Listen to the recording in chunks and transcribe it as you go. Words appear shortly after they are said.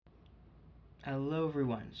Hello,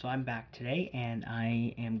 everyone. So I'm back today, and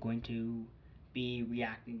I am going to be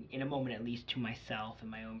reacting in a moment, at least, to myself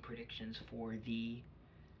and my own predictions for the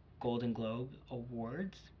Golden Globe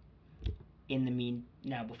Awards.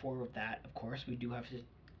 Now, before that, of course, we do have to,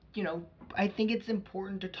 you know, I think it's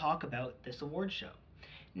important to talk about this award show.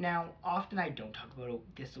 Now, often I don't talk about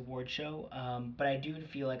this award show, but I do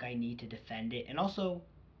feel like I need to defend it and also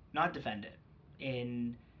not defend it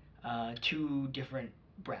in two different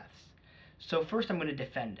breaths. So, first, I'm going to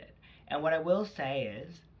defend it. And what I will say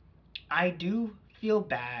is, I do feel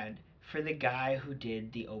bad for the guy who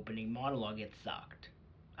did the opening monologue. It sucked.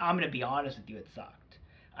 I'm going to be honest with you, it sucked.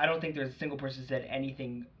 I don't think there's a single person who said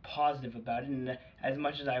anything positive about it, and as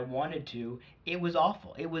much as I wanted to, it was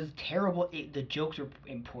awful. It was terrible. The jokes were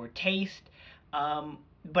in poor taste.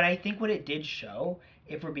 But I think what it did show,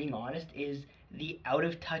 if we're being honest, is the out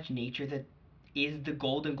of touch nature that is the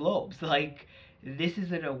Golden Globes. Like, this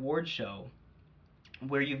is an award show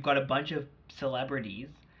where you've got a bunch of celebrities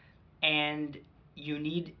and you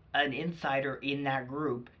need an insider in that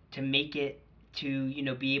group to make it to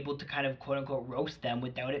be able to kind of quote unquote roast them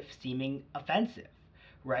without it seeming offensive,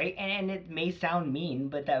 right? And it may sound mean,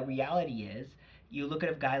 but the reality is, you look at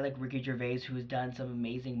a guy like Ricky Gervais who has done some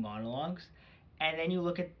amazing monologues, and then you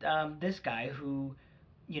look at this guy who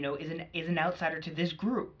is an outsider to this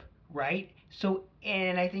group, right? So,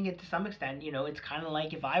 and I think to some extent, it's kind of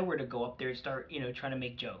like if I were to go up there and start, trying to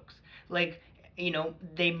make jokes. Like,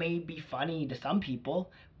 they may be funny to some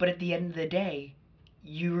people, but at the end of the day,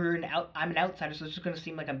 I'm an outsider, so it's just going to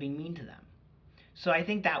seem like I'm being mean to them. So I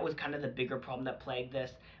think that was kind of the bigger problem that plagued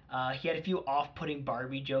this. He had a few off-putting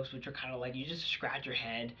Barbie jokes, which are kind of like you just scratch your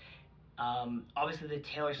head. Obviously, the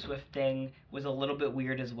Taylor Swift thing was a little bit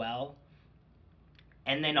weird as well.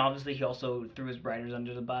 And then obviously he also threw his writers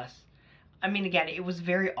under the bus. I mean, again, it was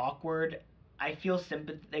very awkward. I feel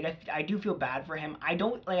sympathy. Like I do feel bad for him. I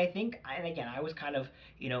don't like. I think, and again, I was kind of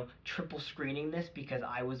triple screening this because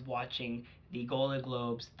I was watching the Golden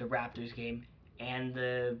Globes, the Raptors game, and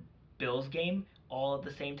the Bills game all at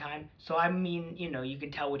the same time. So I mean, you can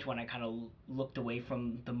tell which one I kind of looked away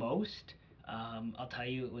from the most. I'll tell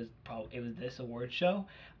you, it was this award show,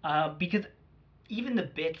 because even the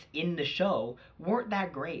bits in the show weren't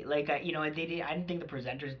that great. Like I didn't think the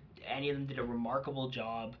presenters, any of them, did a remarkable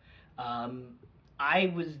job.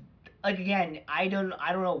 I was like, again, I don't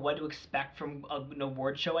know what to expect from an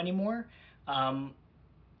award show anymore. Um,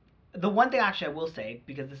 the one thing actually I will say,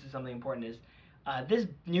 because this is something important, is this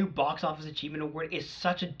new box office achievement award is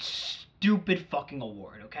such a stupid fucking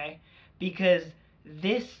award. Okay, because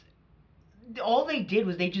this all they did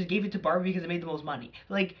was they just gave it to Barbie because it made the most money.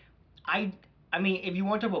 Like, I I mean, if you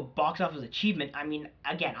want to talk about box office achievement, I mean,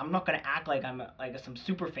 again, I'm not gonna act like I'm like some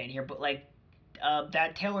super fan here, but like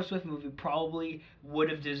that Taylor Swift movie probably would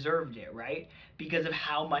have deserved it, right? Because of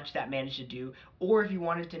how much that managed to do. Or if you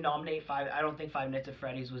wanted to nominate I don't think Five Nights at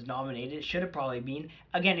Freddy's was nominated. It should have probably been.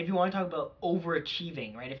 Again, if you want to talk about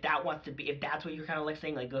overachieving, right? If that's what you're kind of like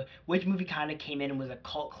saying, like which movie kind of came in and was a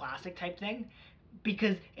cult classic type thing,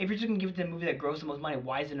 because if you're just gonna give it to the movie that grossed the most money,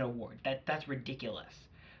 why is it an award? That's ridiculous.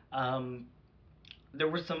 Um, there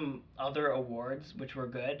were some other awards which were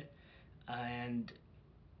good, and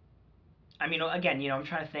I mean, again, I'm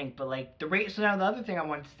trying to think, but like the rate. So now the other thing I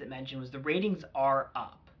wanted to mention was the ratings are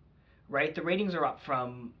up, right? The ratings are up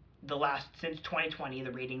from the last since 2020.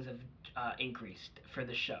 The ratings have increased for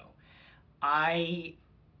the show. I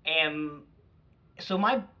am so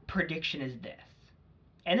my prediction is this,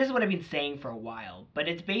 and this is what I've been saying for a while, but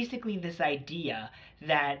it's basically this idea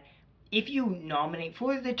that if you nominate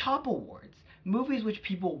for the top awards movies which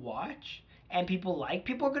people watch and people like,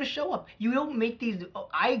 people are going to show up. You don't make these.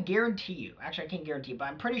 I guarantee you, actually, I can't guarantee it, but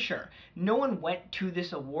I'm pretty sure no one went to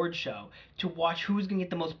this award show to watch who's going to get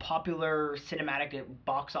the most popular cinematic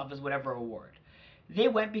box office, whatever award. They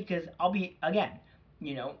went because again,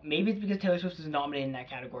 maybe it's because Taylor Swift is nominated in that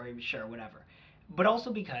category, sure, whatever. But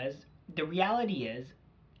also because the reality is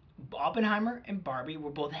Oppenheimer and Barbie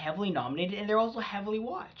were both heavily nominated and they're also heavily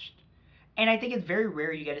watched. And I think it's very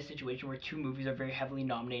rare you get a situation where two movies are very heavily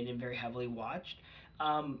nominated and very heavily watched.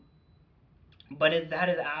 Um, but that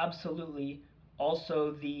is absolutely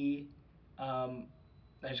also the. I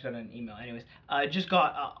just got an email. Anyways, just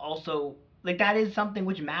got also like that is something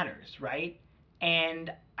which matters, right?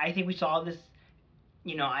 And I think we saw this.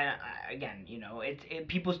 Again,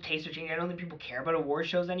 people's tastes are changing. I don't think people care about award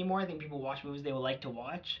shows anymore. I think people watch movies they would like to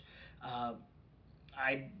watch. Uh,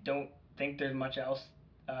 I don't think there's much else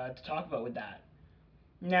to talk about with that.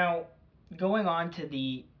 Now, going on to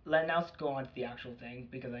the let's go on to the actual thing,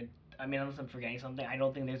 because I mean, unless I'm forgetting something, I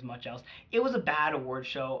don't think there's much else. It was a bad award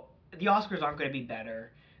show. The Oscars aren't going to be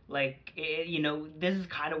better. Like, this is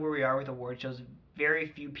kind of where we are with award shows. Very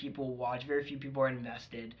few people watch. Very few people are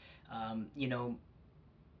invested. You know,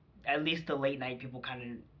 at least the late night people kind of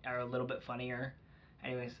are a little bit funnier.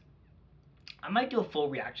 Anyways, I might do a full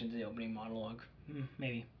reaction to the opening monologue.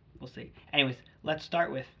 Maybe. We'll see. Anyways, let's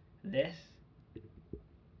start with this.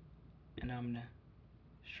 And I'm going to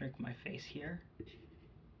shrink my face here.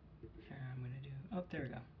 Here, I'm going to do... Oh, there we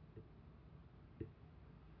go.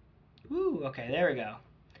 Woo, okay, there we go.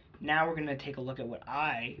 Now we're going to take a look at what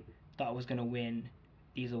I thought was going to win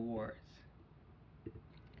these awards.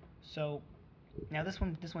 So, now this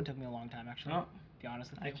one took me a long time, actually. Oh, to be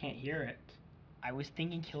honest with you. I can't hear it. I was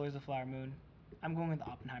thinking Killers of the Flower Moon. I'm going with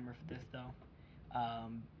Oppenheimer for this, though.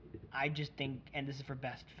 I just think, and this is for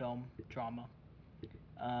best film drama.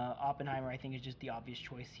 Oppenheimer, I think, is just the obvious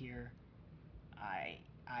choice here. I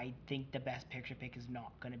think the best picture pick is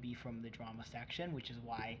not going to be from the drama section, which is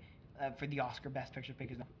why for the Oscar best picture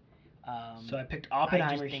pick is not. So I picked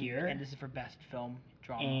Oppenheimer here. And this is for best film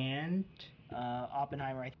drama. And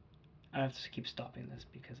Oppenheimer, I have to keep stopping this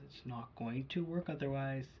because it's not going to work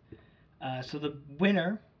otherwise. So the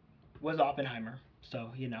winner was Oppenheimer.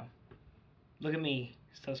 So, look at me,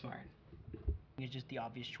 so smart. Is just the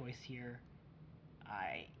obvious choice here.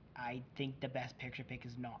 I think the best picture pick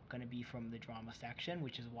is not going to be from the drama section,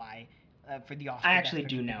 which is why for the Oscar. I actually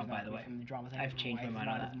do now, by the way. From the drama section, I've changed my mind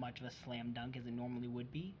on that. Not as much of a slam dunk as it normally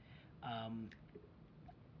would be. I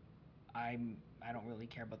don't really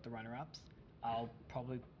care about the runner-ups. I'm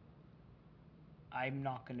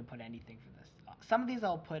not going to put anything for this. Some of these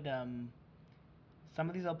I'll put a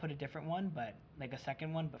different one, but like a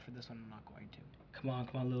second one. But for this one, I'm not going to. Come on,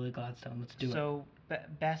 Lily Gladstone, let's do it. So,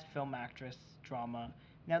 best film actress drama.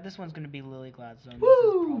 Now this one's going to be Lily Gladstone.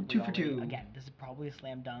 Woo! 2 for 2. Again, this is probably a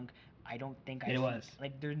slam dunk. I don't think it was.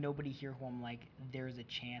 Like, there's nobody here who I'm like, there's a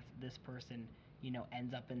chance this person,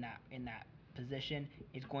 ends up in that position.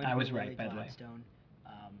 It's going to be Lily Gladstone.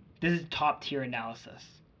 This is top tier analysis.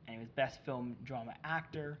 Anyways, best film drama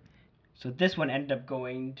actor. So this one ended up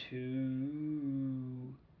going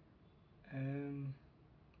to.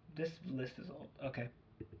 This list is old. Okay,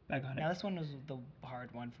 I got it. Now this one was the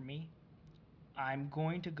hard one for me. I'm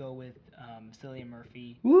going to go with Cillian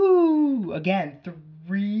Murphy. Woo! Again,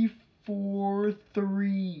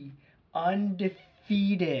 3-4-3,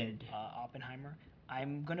 undefeated. Oppenheimer.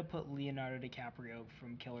 I'm gonna put Leonardo DiCaprio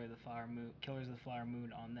from Killers of the Flower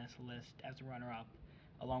Moon on this list as a runner-up,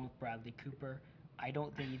 along with Bradley Cooper. I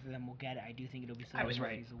don't think either of them will get it. I do think it'll be Cillian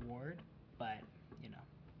Murphy's award, but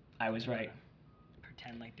I was right.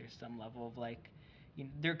 Pretend like there's some level of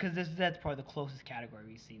because that's probably the closest category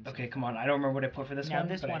we've seen. Okay, come on. I don't remember what I put for this one,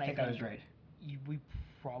 but I think I was right. We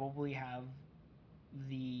probably have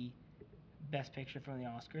the best picture from the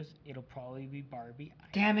Oscars. It'll probably be Barbie.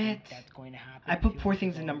 Damn it! That's going to happen. I put Poor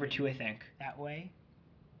Things in number 2, I think. That way.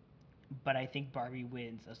 But I think Barbie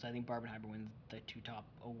wins. So I think Barbenheimer wins the 2 top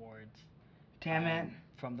awards. Damn it!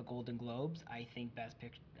 From the Golden Globes, I think Best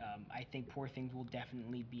Picture. I think Poor Things will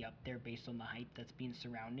definitely be up there based on the hype that's been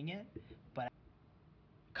surrounding it. But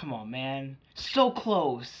come on, man, so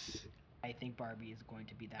close. I think Barbie is going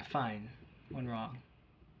to be that. Fine, one wrong.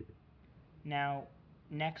 Now,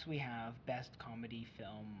 next we have Best Comedy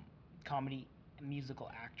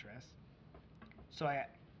Musical Actress. So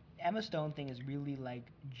Emma Stone thing has really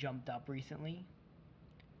jumped up recently,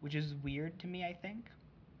 which is weird to me. I think.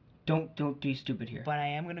 Don't be stupid here. But I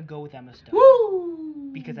am gonna go with Emma Stone.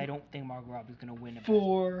 Woo! Because I don't think Margot Robbie's gonna win a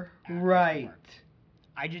right. Award.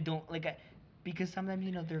 I just don't because sometimes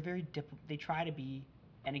they're very they try to be,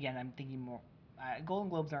 and again I'm thinking more. Golden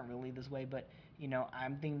Globes aren't really this way, but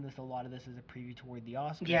I'm thinking a lot of this is a preview toward the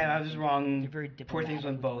Oscars. Yeah, I was wrong. They're very Poor Things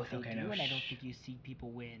won both. Okay, no. And I don't think you see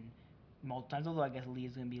people win multiple times. Although I guess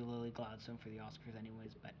Lee's gonna be Lily Gladstone for the Oscars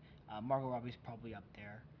anyways, but Margot Robbie's probably up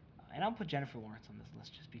there. And I'll put Jennifer Lawrence on this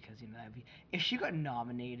list just because if she got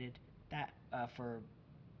nominated for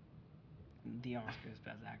the Oscars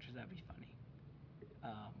Best Actress, that'd be funny.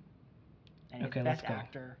 And okay, Best let's go.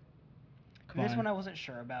 Actor. This one I wasn't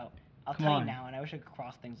sure about. I'll tell you now, and I wish I could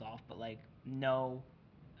cross things off, but no.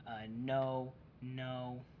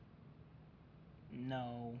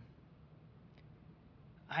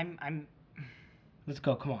 I'm. Let's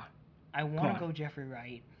go. Come on. I want to go Jeffrey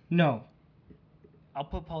Wright. No. I'll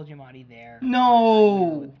put Paul Giamatti there.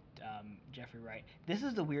 No. Jeffrey Wright. This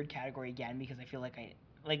is the weird category again because I feel I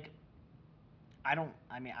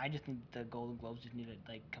just think the Golden Globes just need to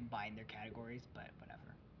combine their categories, but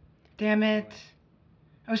whatever. Damn it!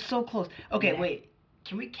 I was so close. Okay, wait.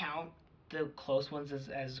 Can we count the close ones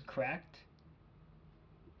as correct?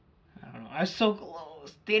 I don't know. I was so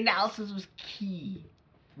close. The analysis was key.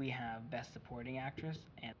 we have Best Supporting Actress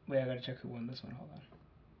and. Wait, I gotta check who won this one. Hold on.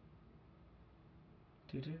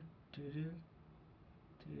 Do do do do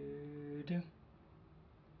do do.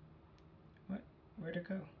 What? Where'd it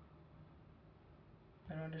go?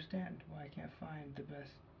 I don't understand why I can't find the best.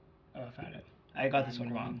 Oh, I found it. I got this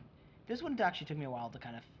one wrong. This one actually took me a while to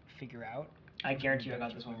kind of figure out. I guarantee you I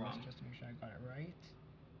got this one wrong. Just to make sure I got it right.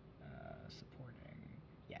 Supporting.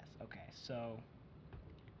 Yes. Okay. So.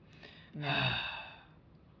 Now,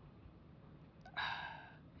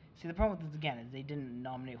 see, the problem with this again is they didn't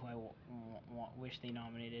nominate who I wish they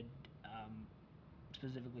nominated,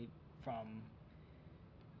 specifically from.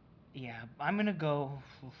 Yeah, I'm gonna go.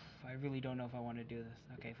 Oof, I really don't know if I want to do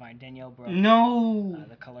this. Okay, fine. Danielle Brooks. No.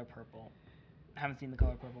 The Color Purple. I haven't seen The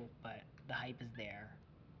Color Purple, but the hype is there.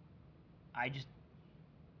 I just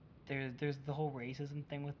there's the whole racism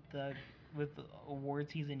thing with the award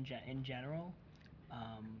season in general.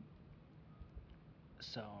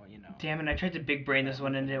 So Damn it! I tried to big brain this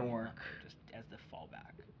one and it didn't work. Just as the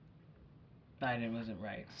fallback. I wasn't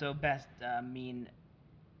right. So best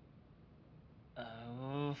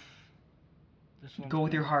this one. Go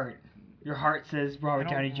with your heart. Your heart says Robert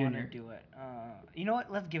Downey Jr. I don't want to do it. You know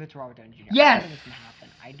what? Let's give it to Robert Downey Jr. Yes. I don't think it's gonna happen.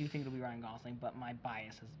 I do think it'll be Ryan Gosling, but my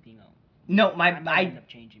bias is being a. No, I end up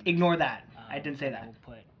changing. Ignore that. I didn't say that. I will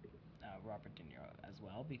put Robert De Niro as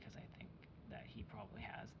well because I think that he probably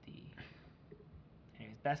has the.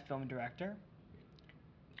 Anyways, best film director.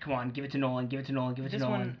 Come on, give it to Nolan. Give it to Nolan. Give it to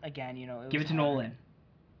Nolan. Nolan. This one again, give it to Nolan.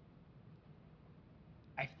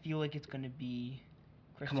 I feel like it's gonna be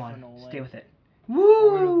Christopher Come on, Nolan. stay with it. Woo!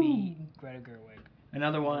 Or it'll be Greta Gerwig.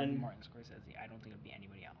 Another one. Martin Scorsese. I don't think it'll be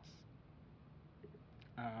anybody else.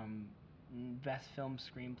 Best film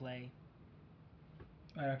screenplay.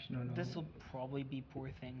 I actually don't know. This will probably be Poor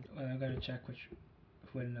Things. I gotta check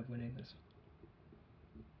who ended up winning this.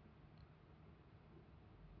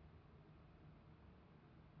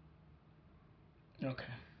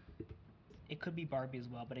 Okay. It could be Barbie as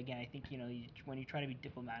well, but again, I think when you try to be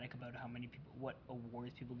diplomatic about how many people, what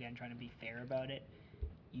awards people get, and trying to be fair about it,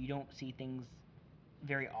 you don't see things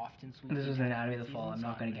very often. This was Anatomy of the Fall. I'm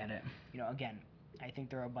not gonna get it. Again, I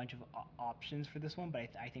think there are a bunch of options for this one, but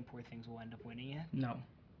I think Poor Things will end up winning it. No.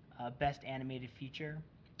 Best animated feature.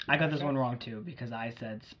 I got this one wrong too because I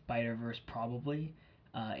said Spider-Verse probably.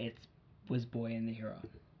 It was Boy and the Hero.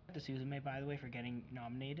 To Suzume, by the way, for getting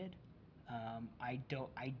nominated. I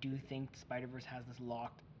do think Spider-Verse has this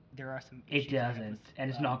locked. There are some issues. It doesn't, and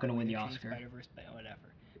it's not going to win the Oscar. Spider-Verse, but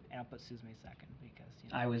whatever. And I'll put Suzume second because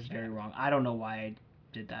I was very wrong. I don't know why I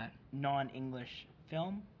did that. Non-English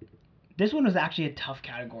film. This one was actually a tough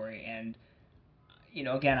category, and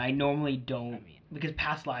again, I normally don't because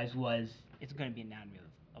Past Lives was. It's going to be Anatomy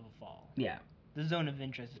of a Fall. Yeah. The Zone of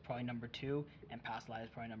Interest is probably number 2, and Past Lives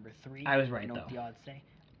is probably number 3. I was right though. What the odds say.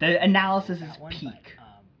 The analysis is peak.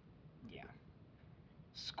 But, yeah.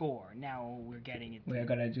 Score. Now we're getting it. Wait, I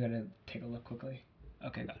gotta take a look quickly.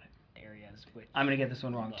 Okay, got it. Areas which I'm gonna get this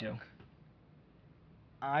one wrong too.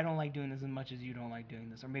 I don't like doing this as much as you don't like doing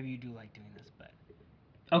this, or maybe you do like doing this, but.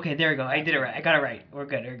 Okay, there we go. I did it right. I got it right. We're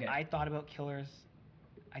good. We're good. I thought about Killers.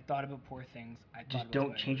 I thought about Poor Things. Just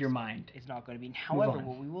don't change your mind. It's not going to be. However,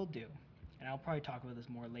 what we will do, and I'll probably talk about this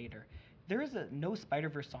more later. There is no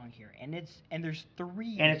Spider-Verse song here, and there's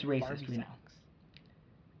 3. And it's racist. Barbie We know. songs.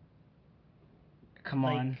 Come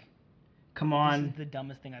on. Come on. This is the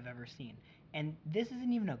dumbest thing I've ever seen, and this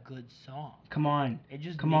isn't even a good song. Come on. It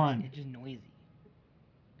just Come on. It's just noisy.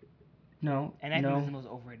 No. And I think this is the most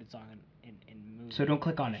overrated song in movie. So don't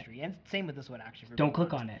click on it. And same with this one actually. Don't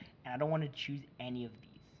click on it. And I don't want to choose any of these.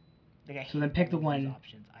 So then pick the one.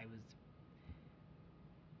 Options.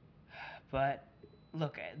 But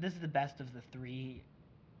look, this is the best of the 3,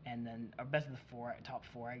 and then or best of the 4, top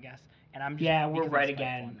 4, I guess. And I'm just we're right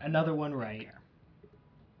again. Another one right.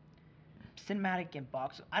 Cinematic and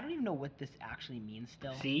box. I don't even know what this actually means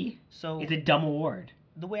still. See? So it's a dumb award.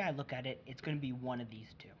 The way I look at it, it's going to be one of these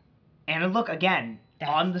 2. And look again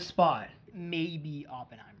on the spot. Maybe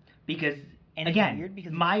Oppenheimer. Because again,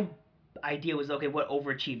 my idea was what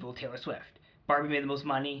overachieved? Well, Taylor Swift. Barbie made the most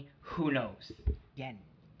money. Who knows? Again,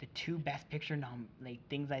 the 2 Best Picture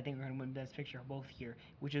things I think are going to win Best Picture are both here,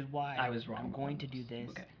 which is why I was wrong. I'm going to do this.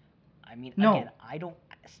 Okay. I mean, again, I don't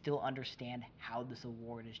still understand how this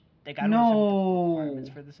award is. I don't understand what the requirements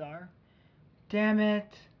for this are. Damn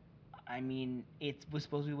it. I mean, it was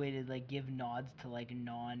supposed to be a way to give nods to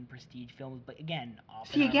non-prestige films, but again,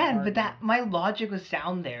 but my logic was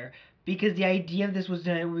sound there because the idea of this was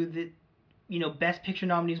that Best Picture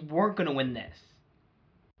nominees weren't going to win this.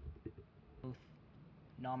 Both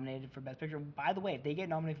nominated for Best Picture. By the way, if they get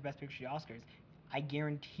nominated for Best Picture at the Oscars, I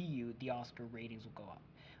guarantee you the Oscar ratings will go up.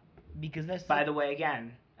 because that's By the way,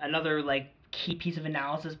 again, another like key piece of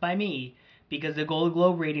analysis by me because the Golden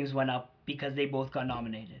Globe ratings went up because they both got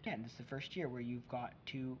nominated. again, this is the first year where you've got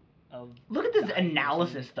two of Look at the this highest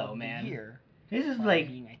analysis grossing though, of the man. year. This is Mario like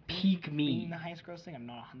being, I think, peak being me. the highest grossing. I'm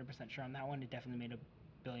not 100% sure on that one. It definitely made $1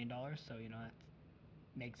 billion, so you know that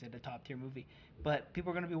makes it a top tier movie. But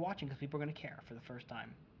people are going to be watching because people are going to care for the first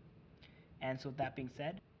time. And so with that being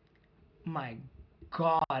said, My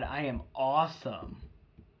God, I am awesome.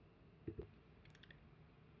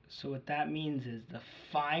 So what that means is the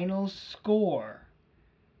final score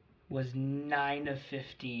was 9 of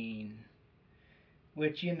 15.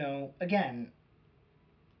 Which, you know, again,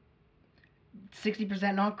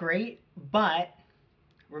 60% not great, but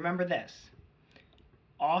remember this.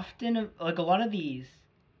 Often, like a lot of these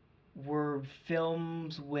were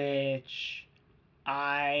films which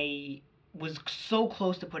I was so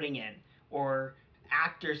close to putting in, or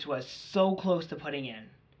actors who I was so close to putting in,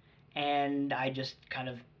 and I just kind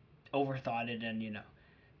of overthought it, and you know.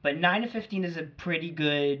 But 9 to 15 is a pretty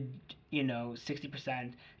good, you know,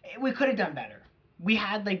 60%. We could have done better. We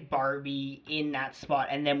had like Barbie in that spot,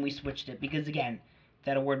 and then we switched it because again,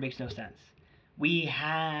 that award makes no sense. We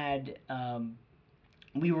had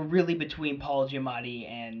we were really between Paul Giamatti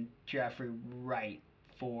and Jeffrey Wright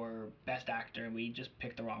for Best Actor, and we just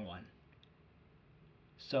picked the wrong one.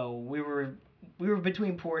 So we were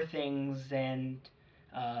between Poor Things and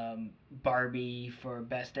Barbie for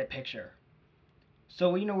Best Picture.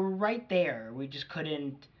 So you know we're right there. We just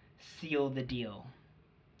couldn't seal the deal.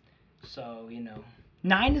 So you know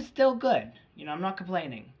 9 is still good. You know I'm not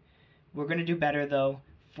complaining. We're gonna do better though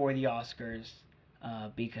for the Oscars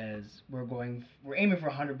because we're aiming for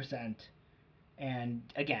 100%. And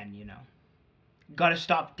again, you know, gotta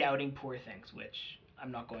stop doubting Poor Things, which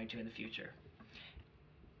I'm not going to in the future.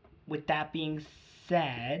 With that being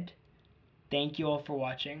said, thank you all for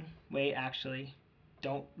watching. Wait, actually,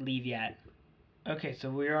 don't leave yet. Okay, so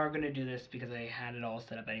we are gonna do this because I had it all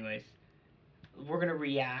set up anyways. We're gonna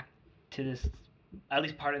react to this, at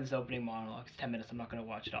least part of this opening monologue. It's 10 minutes. I'm not gonna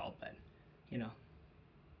watch it all, but you know,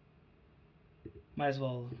 might as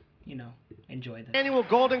well, you know, enjoy this. Annual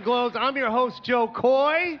Golden Globes. I'm your host, Joe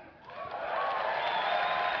Coy.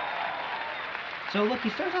 So look, he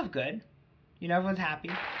starts off good. You know, everyone's happy.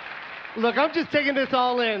 Look, I'm just taking this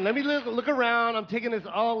all in. Let me look around. I'm taking this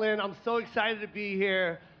all in. I'm so excited to be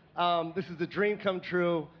here. This is a dream come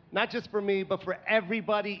true, not just for me, but for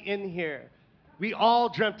everybody in here. We all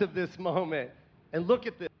dreamt of this moment. And look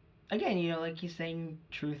at this. Again, you know, like he's saying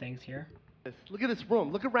true things here. Look at this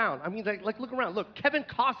room. Look around. I mean, like look around. Look, Kevin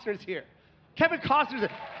Costner's here. Kevin Costner's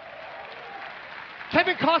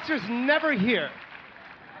Kevin Costner's never here.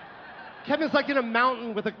 Kevin's like in a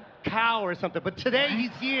mountain with a cow or something, but today What?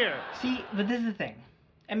 he's here. See, but this is the thing.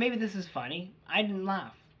 And maybe this is funny. I didn't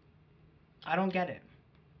laugh. I don't get it.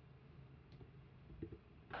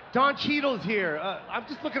 Don Cheadle's here. I'm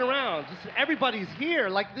just looking around. Just everybody's here.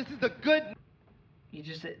 Like this is the good. You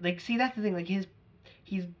just like see that's the thing. Like he's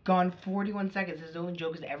gone 41 seconds. His only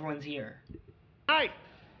joke is everyone's here. Night.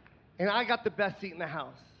 And I got the best seat in the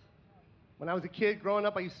house. When I was a kid growing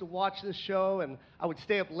up, I used to watch this show, and I would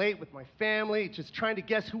stay up late with my family, just trying to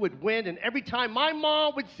guess who would win. And every time my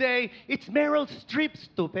mom would say, "It's Meryl Streep,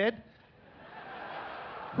 stupid."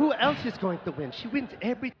 Who else is going to win? She wins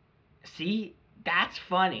every See, that's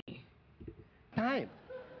funny. time.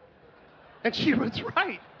 And she was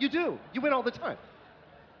right. You do. You win all the time.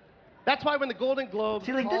 That's why when the Golden Globes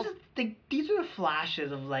See, like called, this is like these are the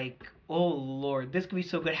flashes of like, oh Lord, this could be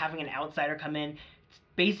so good having an outsider come in. It's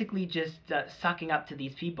basically just sucking up to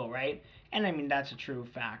these people, right? And I mean that's a true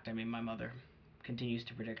fact. I mean my mother continues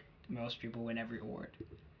to predict most people win every award.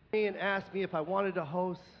 me and asked me if I wanted to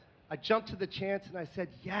host, I jumped to the chance and I said,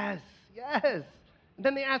 yes, yes. And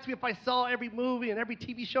then they asked me if I saw every movie and every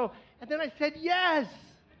TV show, and then I said, yes.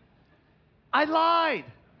 I lied.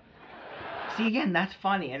 See again, that's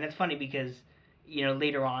funny, and it's funny because you know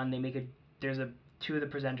later on they make a there's a two of the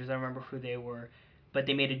presenters I don't remember who they were, but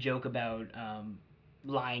they made a joke about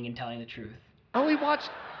lying and telling the truth. I only watched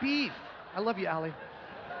Beef. I love you, Allie.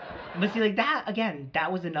 But see, like that again,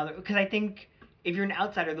 that was another because I think if you're an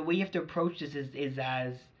outsider, the way you have to approach this is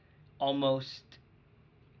as almost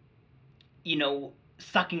you know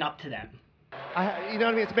sucking up to them. You know what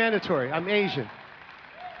I mean? It's mandatory. I'm Asian.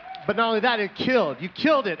 But not only that, it killed. You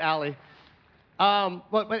killed it, Allie.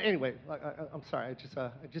 But anyway, I'm sorry. I just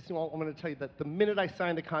want to tell you that the minute I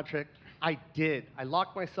signed the contract, I did. I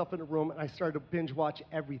locked myself in a room and I started to binge watch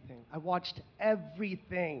everything. I watched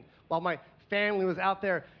everything while my family was out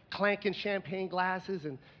there clanking champagne glasses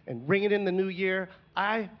and ringing in the new year.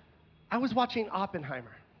 I was watching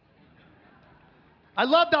Oppenheimer. I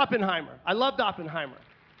loved Oppenheimer. I loved Oppenheimer.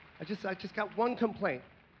 I just got one complaint.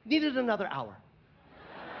 Needed another hour.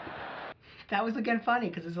 That was again funny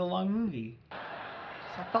because it's a long movie.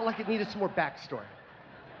 So I felt like it needed some more backstory.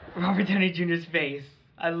 Robert Downey Jr.'s face.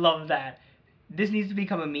 I love that. This needs to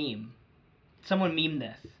become a meme. Someone meme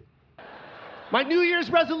this. My New Year's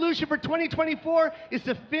resolution for 2024 is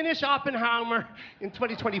to finish Oppenheimer in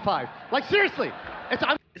 2025. Like, seriously.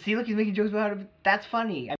 See, look, he's making jokes about it. That's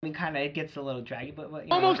funny. I mean, kind of, it gets a little draggy, but... You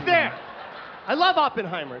know, almost there. I love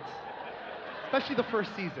Oppenheimer. Especially the first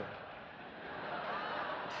season.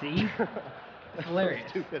 See? It's hilarious.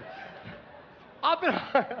 So stupid.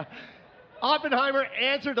 Oppenheimer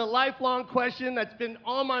answered a lifelong question that's been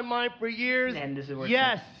on my mind for years. And this is where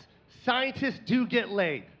yes, scientists do get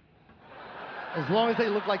laid. As long as they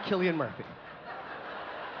look like Cillian Murphy.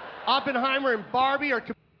 Oppenheimer and Barbie are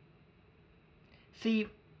See,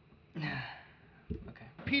 okay.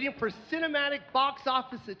 competing for cinematic box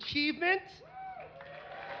office achievement.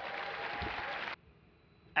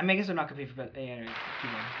 I mean, I guess they're not competing for... Yeah,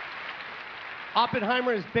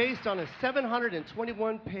 Oppenheimer is based on a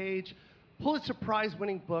 721-page Pulitzer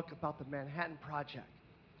Prize-winning book about the Manhattan Project.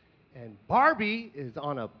 And Barbie is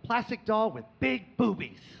on a plastic doll with big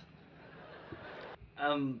boobies.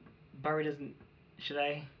 Barbie doesn't... Should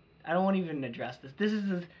I? I don't want to even address this. This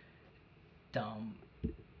is dumb.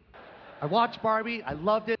 I watched Barbie. I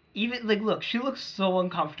loved it. Even, like, look, she looks so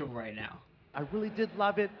uncomfortable right now. I really did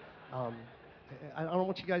love it. I don't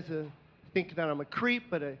want you guys to think that I'm a creep,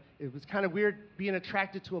 but it was kind of weird being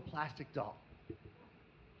attracted to a plastic doll.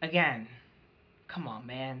 Again, come on,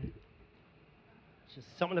 man. It's just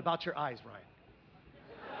something about your eyes, Ryan.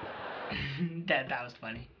 that was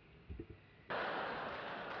funny.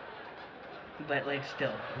 But, like,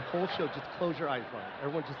 still. The whole show, just close your eyes, Ryan.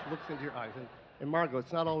 Everyone just looks into your eyes. And Margot,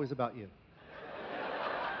 it's not always about you.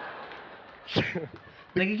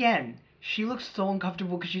 Like, again, she looks so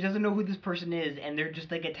uncomfortable because she doesn't know who this person is, and they're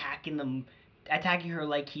just, like, attacking her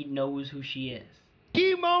like he knows who she is.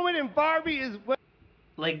 Key moment in Barbie is when...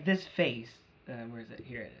 Like, this face. Where is it?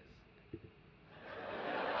 Here it is.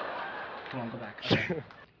 Come on, go back. Okay.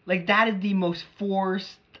 Like, that is the most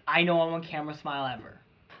forced, I know I'm on camera smile ever.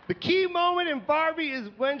 The key moment in Barbie is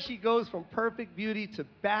when she goes from perfect beauty to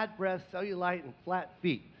bad breath, cellulite, and flat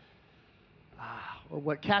feet. Or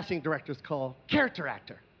what casting directors call character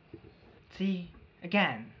actor. See,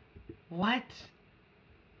 again, what?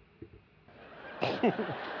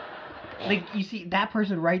 Like, you see, that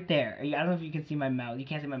person right there, I don't know if you can see my mouse, you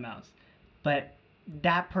can't see my mouse, but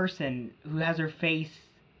that person who has her face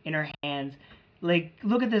in her hands, like,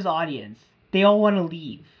 look at this audience. They all want to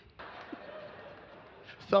leave.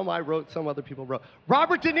 Some I wrote, some other people wrote.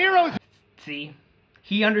 Robert De Niro's... See?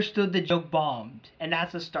 He understood the joke bombed, and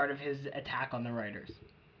that's the start of his attack on the writers.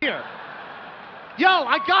 Here. Yo,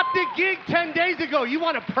 I got the gig 10 days ago. You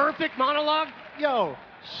want a perfect monologue? Yo,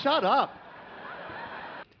 shut up.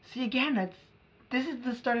 See, again, this is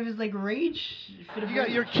the start of his, like, rage fit of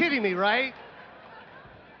rage. You're kidding me, right?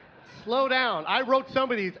 Slow down. I wrote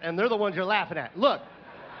some of these, and they're the ones you're laughing at. Look.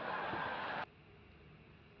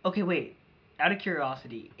 Okay, wait. Out of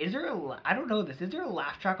curiosity, is there I don't know this, is there a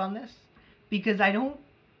laugh track on this? Because I don't,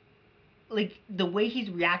 like, the way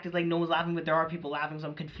he's reacted, like, no one's laughing, but there are people laughing, so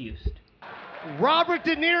I'm confused. Robert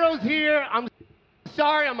De Niro's here. I'm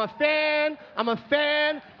sorry, I'm a fan. I'm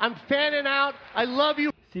fanning out. I love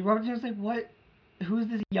you. See, Robert De Niro's like, what? Who's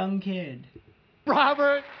this young kid?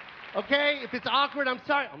 Robert, okay? If it's awkward, I'm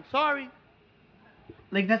sorry. I'm sorry.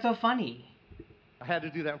 Like, that's so funny. I had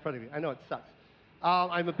to do that in front of you. I know it sucks.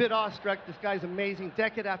 I'm a bit awestruck. This guy's amazing.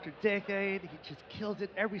 Decade after decade. He just kills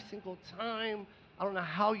it every single time. I don't know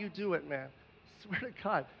how you do it, man. I swear to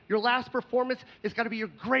God. Your last performance has got to be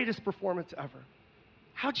your greatest performance ever.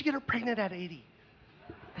 How'd you get her pregnant at 80?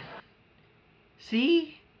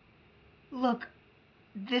 See? Look,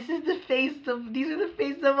 these are the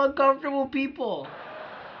faces of uncomfortable people.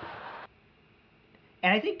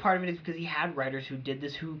 And I think part of it is because he had writers who did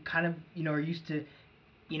this, who kind of, you know, are used to,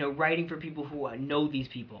 you know, writing for people who know these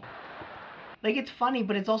people. Like, it's funny,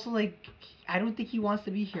 but it's also like, I don't think he wants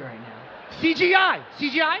to be here right now. CGI!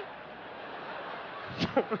 CGI?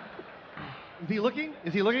 Is he looking?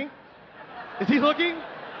 Is he looking? Is he looking?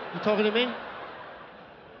 You talking to me?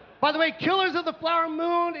 By the way, Killers of the Flower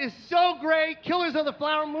Moon is so great. Killers of the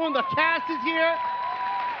Flower Moon, the cast is here.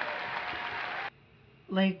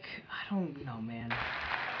 Like, I don't know, man.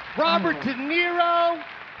 Robert De Niro,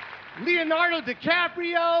 Leonardo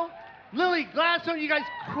DiCaprio, Lily Gladstone, you guys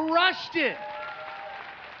crushed it.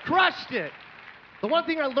 Crushed it. The one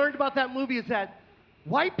thing I learned about that movie is that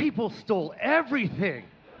white people stole everything.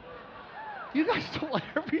 You guys stole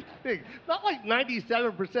everything. Not like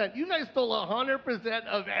 97%. You guys stole 100%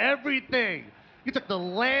 of everything. You took the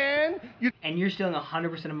land. You And you're stealing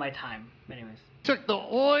 100% of my time. Anyways. took the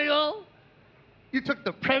oil. You took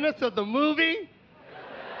the premise of the movie.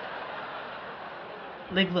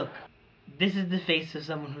 Like, look, this is the face of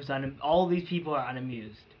someone who's all these people are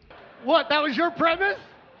unamused. What? That was your premise?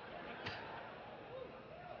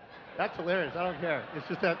 That's hilarious. I don't care. It's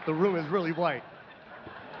just that the room is really white.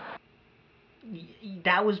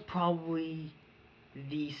 That was probably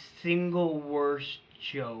the single worst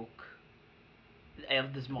joke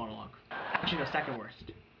of this monologue. Actually, no, second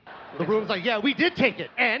worst. The room's like, yeah, we did take it.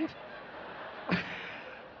 And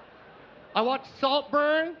I watched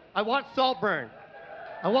Saltburn. I watched Saltburn.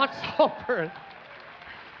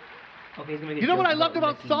 Okay, he's gonna make You know what I loved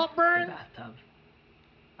about Saltburn? Bathtub.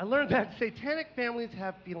 I learned that satanic families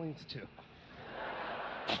have feelings too.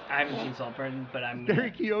 I haven't seen Saltburn, but I'm.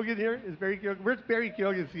 Barry Keoghan here? Is Barry Keoghan? Where's Barry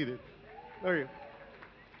Keoghan seated? Where are you?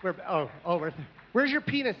 Where? Oh, right there. Where's your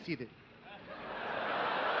penis seated?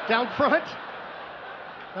 Down front?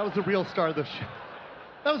 That was the real star of the show.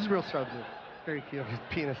 That was the real star of the show. Barry Keoghan's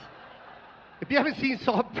penis. If you haven't seen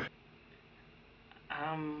Saltburn,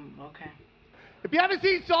 Okay. if you haven't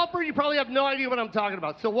seen Saltburn, you probably have no idea what I'm talking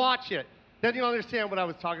about. So watch it. Then you'll understand what I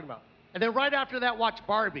was talking about. And then right after that, watch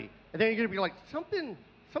Barbie. And then you're gonna be like, something's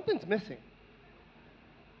missing.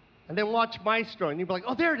 And then watch Maestro, and you'll be like,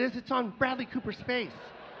 oh, there it is. It's on Bradley Cooper's face.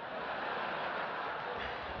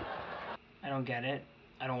 I don't get it.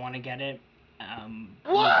 I don't want to get it.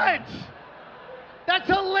 What? That's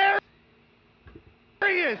hilarious.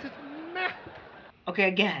 It's mad. Okay,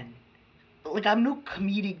 again, like, I'm no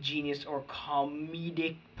comedic genius or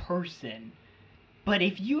comedic person, but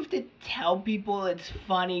if you have to tell people it's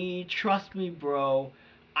funny, trust me, bro,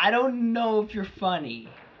 I don't know if you're funny.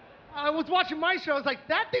 I was watching Maestro. I was like,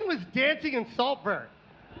 that thing was dancing in Saltburn.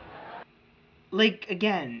 Like,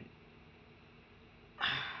 again,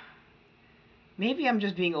 maybe I'm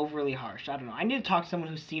just being overly harsh. I don't know. I need to talk to someone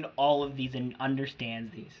who's seen all of these and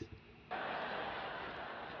understands these.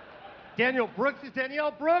 Danielle Brooks. Is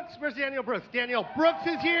Danielle Brooks? Where's Danielle Brooks? Danielle Brooks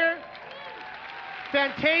is here.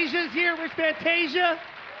 Fantasia's here. Where's Fantasia?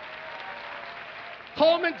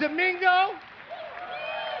 Coleman Domingo.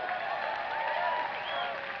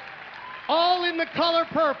 All in the color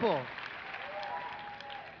purple.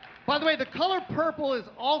 By the way, the color purple is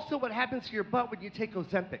also what happens to your butt when you take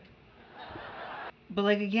Ozempic. But,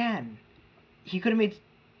 like, again, he could have made...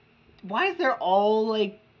 Why is there all,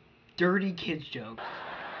 like, dirty kids jokes?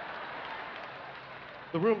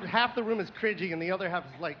 The room, half the room is cringing, and the other half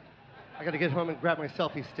is like, I gotta get home and grab my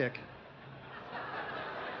selfie stick.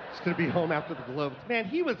 Just gonna be home after the Globes. Man,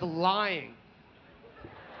 he was lying.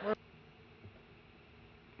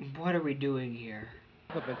 What are we doing here?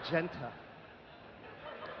 The magenta.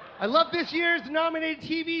 I love this year's nominated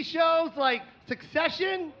TV shows like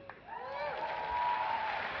Succession.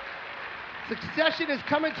 Succession is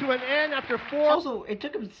coming to an end after 4 Also, it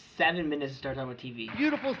took him 7 minutes to start talking about TV.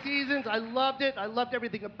 beautiful seasons. I loved it. I loved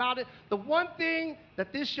everything about it. The one thing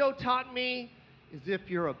that this show taught me is if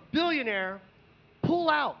you're a billionaire, pull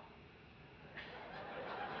out.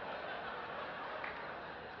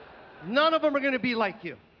 None of them are going to be like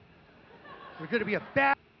you. They're going to be a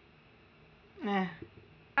bad Nah.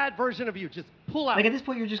 version of you. Just pull out. Like, at this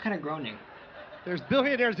point, you're just kind of groaning. There's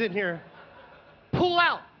billionaires in here. Pull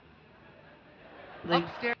out. Like,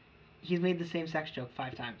 Upstairs. he's made the same sex joke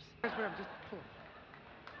 5 times. Whatever, just pull.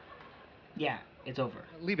 Yeah, it's over.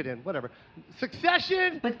 Leave it in. Whatever.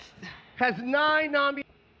 Succession But has 9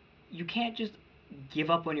 you can't just give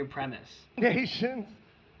up on your premise. nominations.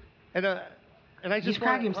 And I just He's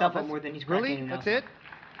cracking himself up that's- more than he's really? cracking anyone That's else it?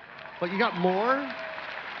 But you got more?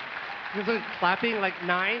 You're like clapping like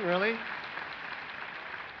 9, really?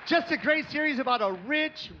 Just a great series about a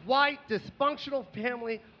rich, white, dysfunctional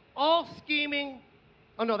family, all scheming.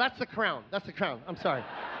 Oh no, that's The Crown. That's The Crown. I'm sorry.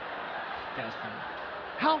 That was funny.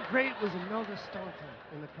 How great was Imelda Staunton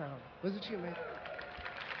in The Crown? Wasn't she amazing?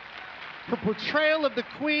 Her portrayal of the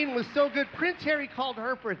Queen was so good. Prince Harry called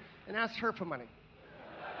her for it and asked her for money.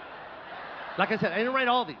 Like I said, I didn't write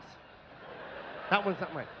all these. That one's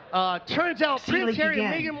not mine. Turns out See, Prince like, Harry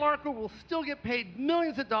and again. Meghan Markle will still get paid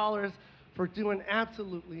millions of dollars for doing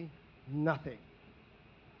absolutely nothing.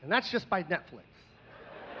 And that's just by Netflix.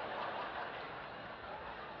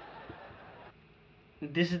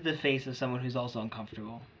 This is the face of someone who's also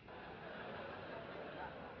uncomfortable.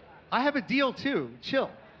 I have a deal too. Chill.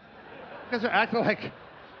 You guys are acting like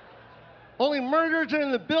only murders are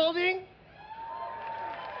in the building.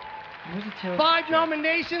 Where's the Taylor 5 Swift joke?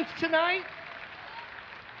 nominations tonight.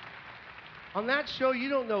 On that show, you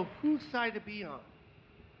don't know whose side to be on.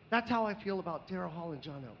 That's how I feel about Daryl Hall and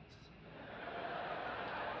John Oates.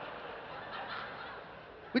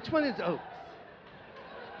 Which one is Oates?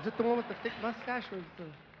 Is it the one with the thick mustache or is it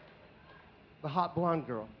the hot blonde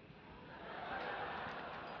girl?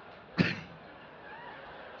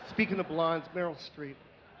 Speaking of blondes, Meryl Streep.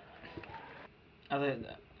 Other than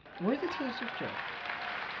that, where's the Taylor Swift joke?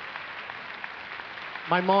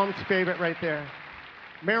 My mom's favorite right there.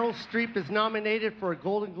 Meryl Streep is nominated for a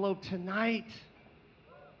Golden Globe tonight.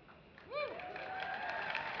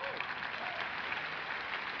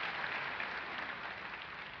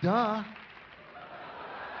 Duh.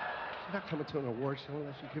 She's not coming to an award show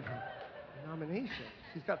unless you give her a nomination.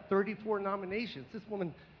 She's got 34 nominations. This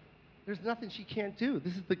woman, there's nothing she can't do.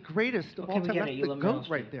 This is the greatest of Okay, all we time. get That's it. You the love GOAT Meryl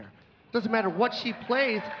right Streep. there. Doesn't matter what she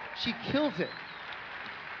plays, she kills it.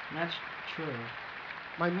 That's true.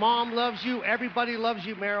 My mom loves you. Everybody loves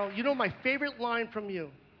you, Meryl. You know my favorite line from you?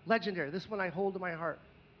 Legendary. This one I hold in my heart.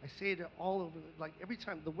 I say it all over, like every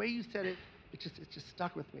time. The way you said it, it just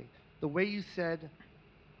stuck with me. The way you said,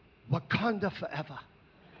 Wakanda forever.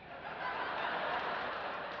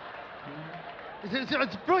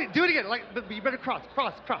 It's brilliant. Do it again. Like, but you better cross.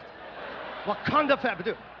 Wakanda forever.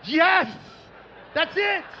 Do it. Yes! That's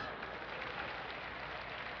it!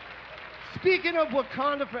 Speaking of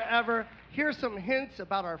Wakanda forever, here's some hints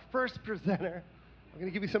about our first presenter. I'm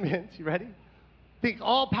going to give you some hints. You ready? Think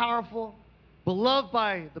all-powerful, beloved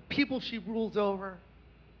by the people she rules over,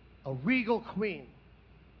 a regal queen.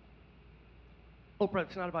 Oprah,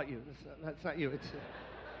 it's not about you. That's not you. It's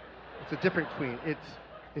a different queen.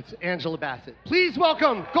 It's Angela Bassett. Please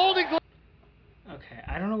welcome Golden Globe. Okay,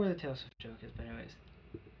 I don't know where the Taylor Swift joke is, but anyways,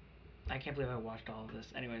 I can't believe I watched all of this.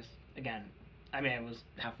 Anyways, again, I mean, I was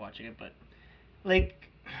half watching it, but like,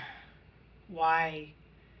 why?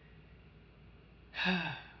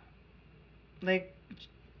 Like,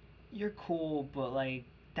 you're cool, but like,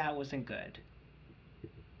 that wasn't good.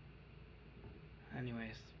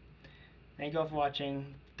 Anyways, thank you all for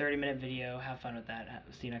watching. 30-minute video. Have fun with that.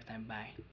 See you next time. Bye.